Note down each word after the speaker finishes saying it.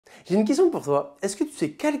J'ai une question pour toi. Est-ce que tu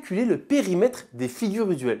sais calculer le périmètre des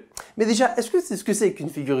figures usuelles? Mais déjà, est-ce que c'est ce que c'est qu'une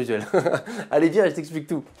figure usuelle? Allez, viens, je t'explique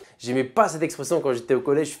tout. J'aimais pas cette expression quand j'étais au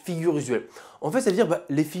collège, figure usuelle. En fait, ça veut dire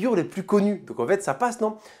les figures les plus connues. Donc en fait, ça passe,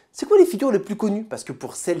 non? C'est quoi les figures les plus connues? Parce que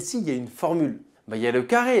pour celle-ci, il y a une formule. Il y a le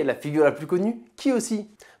carré, la figure la plus connue. Qui aussi?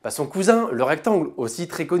 Son cousin, le rectangle, aussi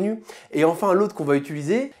très connu. Et enfin, l'autre qu'on va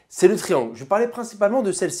utiliser, c'est le triangle. Je vais parler principalement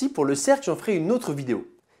de celle-ci. Pour le cercle, j'en ferai une autre vidéo.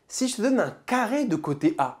 Si je te donne un carré de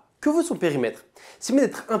côté A, que vaut son périmètre? C'est mieux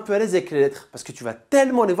d'être un peu à l'aise avec les lettres parce que tu vas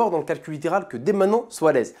tellement les voir dans le calcul littéral que dès maintenant, sois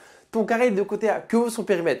à l'aise. Ton carré de côté A, que vaut son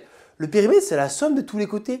périmètre? Le périmètre, c'est la somme de tous les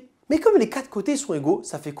côtés. Mais comme les quatre côtés sont égaux,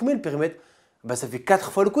 ça fait combien le périmètre? Ça fait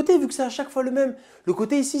 4 fois le côté vu que c'est à chaque fois le même. Le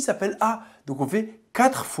côté ici s'appelle A. Donc on fait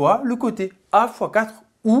 4 fois le côté. A fois 4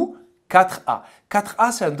 ou 4A.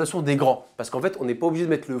 4A, c'est la notation des grands. Parce qu'en fait, on n'est pas obligé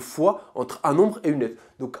de mettre le fois entre un nombre et une lettre.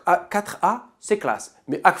 Donc 4A, c'est classe.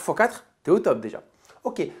 Mais A fois 4, tu es au top déjà.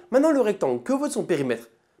 Ok, maintenant le rectangle, que vaut son périmètre?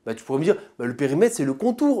 Tu pourrais me dire, le périmètre, c'est le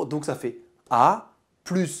contour. Donc ça fait A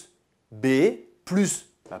plus B plus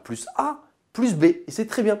A plus B. Et c'est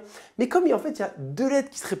très bien. Mais comme en fait, il y a deux lettres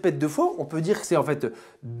qui se répètent deux fois, on peut dire que c'est en fait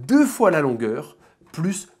 2 fois la longueur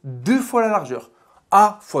plus 2 fois la largeur.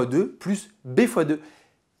 A fois 2 plus B fois 2.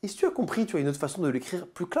 Et si tu as compris, tu as une autre façon de l'écrire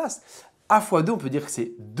plus classe. A fois 2, on peut dire que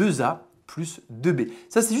c'est 2A plus 2B.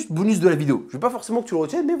 Ça, c'est juste bonus de la vidéo. Je ne veux pas forcément que tu le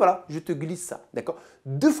retiennes, mais voilà, je te glisse ça. D'accord?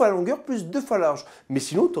 2 fois la longueur plus 2 fois la large. Mais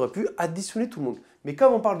sinon, tu aurais pu additionner tout le monde. Mais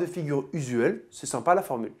comme on parle de figures usuelles, c'est sympa la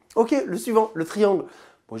formule. Ok, le suivant, le triangle.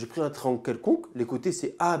 Bon, j'ai pris un triangle quelconque. Les côtés,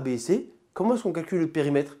 c'est A, B, C. Comment est-ce qu'on calcule le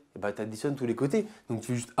périmètre? Tu additionnes tous les côtés. Donc, tu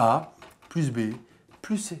fais juste A plus B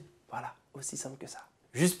plus C. Voilà, aussi simple que ça.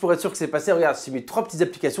 Juste pour être sûr que c'est passé, regarde, j'ai mis 3 petites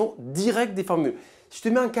applications directes des formules. Si je te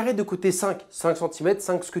mets un carré de côté 5 cm,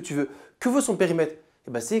 5 ce que tu veux, que vaut son périmètre?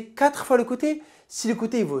 C'est 4 fois le côté. Si le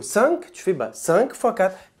côté il vaut 5, tu fais 5 fois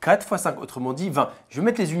 4, 4 fois 5, autrement dit 20. Je vais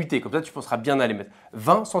mettre les unités, comme ça tu penseras bien à les mettre.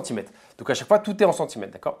 20 cm. Donc à chaque fois, tout est en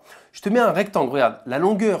centimètres, d'accord? Je te mets un rectangle, regarde, la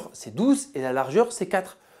longueur c'est 12 et la largeur c'est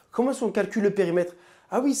 4. Comment est-ce qu'on calcule le périmètre?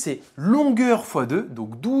 Ah oui, c'est longueur fois 2,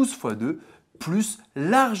 donc 12 fois 2, plus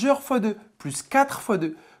largeur fois 2, plus 4 fois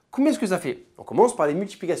 2. Combien est-ce que ça fait? On commence par les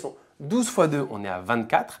multiplications. 12 fois 2, on est à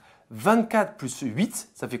 24. 24 plus 8,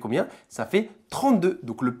 ça fait combien? Ça fait 32.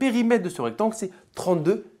 Donc le périmètre de ce rectangle, c'est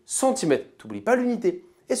 32 cm. Tu n'oublies pas l'unité.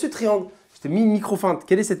 Et ce triangle, je t'ai mis une micro-feinte.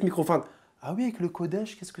 Quelle est cette micro-feinte? Ah oui, avec le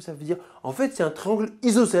codage, qu'est-ce que ça veut dire? En fait, c'est un triangle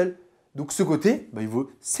isocèle. Donc ce côté, il vaut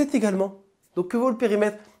 7 également. Donc que vaut le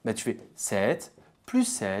périmètre? Tu fais 7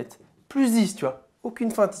 plus 10, tu vois.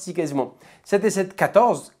 Aucune feinte ici quasiment. 7 et 7,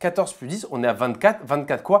 14. 14 plus 10, on est à 24.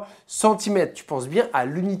 24 quoi? Centimètres. Tu penses bien à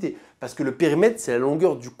l'unité. Parce que le périmètre, c'est la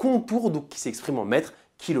longueur du contour donc qui s'exprime en mètres,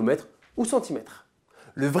 kilomètres ou centimètres.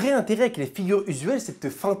 Le vrai intérêt avec les figures usuelles, c'est de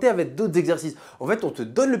te feinter avec d'autres exercices. En fait, on te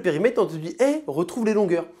donne le périmètre, on te dit hey, retrouve les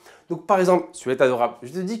longueurs. Donc par exemple, celui-là est adorable.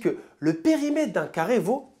 Je te dis que le périmètre d'un carré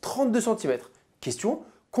vaut 32 cm. Question,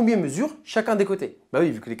 combien mesure chacun des côtés?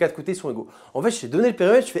 Oui, vu que les quatre côtés sont égaux. En fait, je t'ai donné le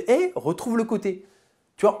périmètre, je fais hey, retrouve le côté.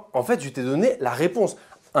 Tu vois, en fait, je t'ai donné la réponse.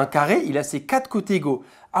 Un carré, il a ses 4 côtés égaux.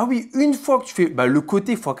 Ah oui, une fois que tu fais le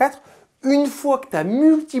côté x 4, une fois que tu as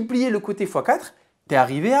multiplié le côté x 4, tu es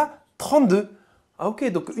arrivé à 32. Ah ok,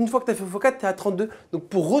 donc une fois que tu as fait x 4, tu es à 32. Donc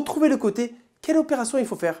pour retrouver le côté, quelle opération il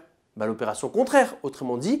faut faire? L'opération contraire,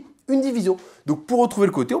 autrement dit, une division. Donc pour retrouver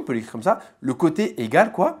le côté, on peut l'écrire comme ça. Le côté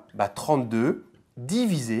égale quoi? 32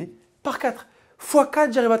 divisé par 4. x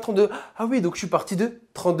 4, j'arrive à 32. Ah oui, donc je suis parti de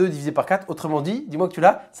 32 divisé par 4. Autrement dit, dis-moi que tu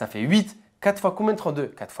l'as, ça fait 8. 4 fois combien de 32?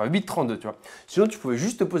 4 fois 8, 32, tu vois. Sinon, tu pouvais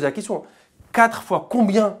juste te poser la question. 4 fois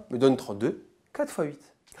combien me donne 32? 4 fois 8.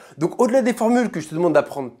 Donc, au-delà des formules que je te demande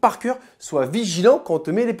d'apprendre par cœur, sois vigilant quand on te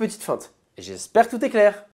met les petites feintes. Et j'espère que tout est clair.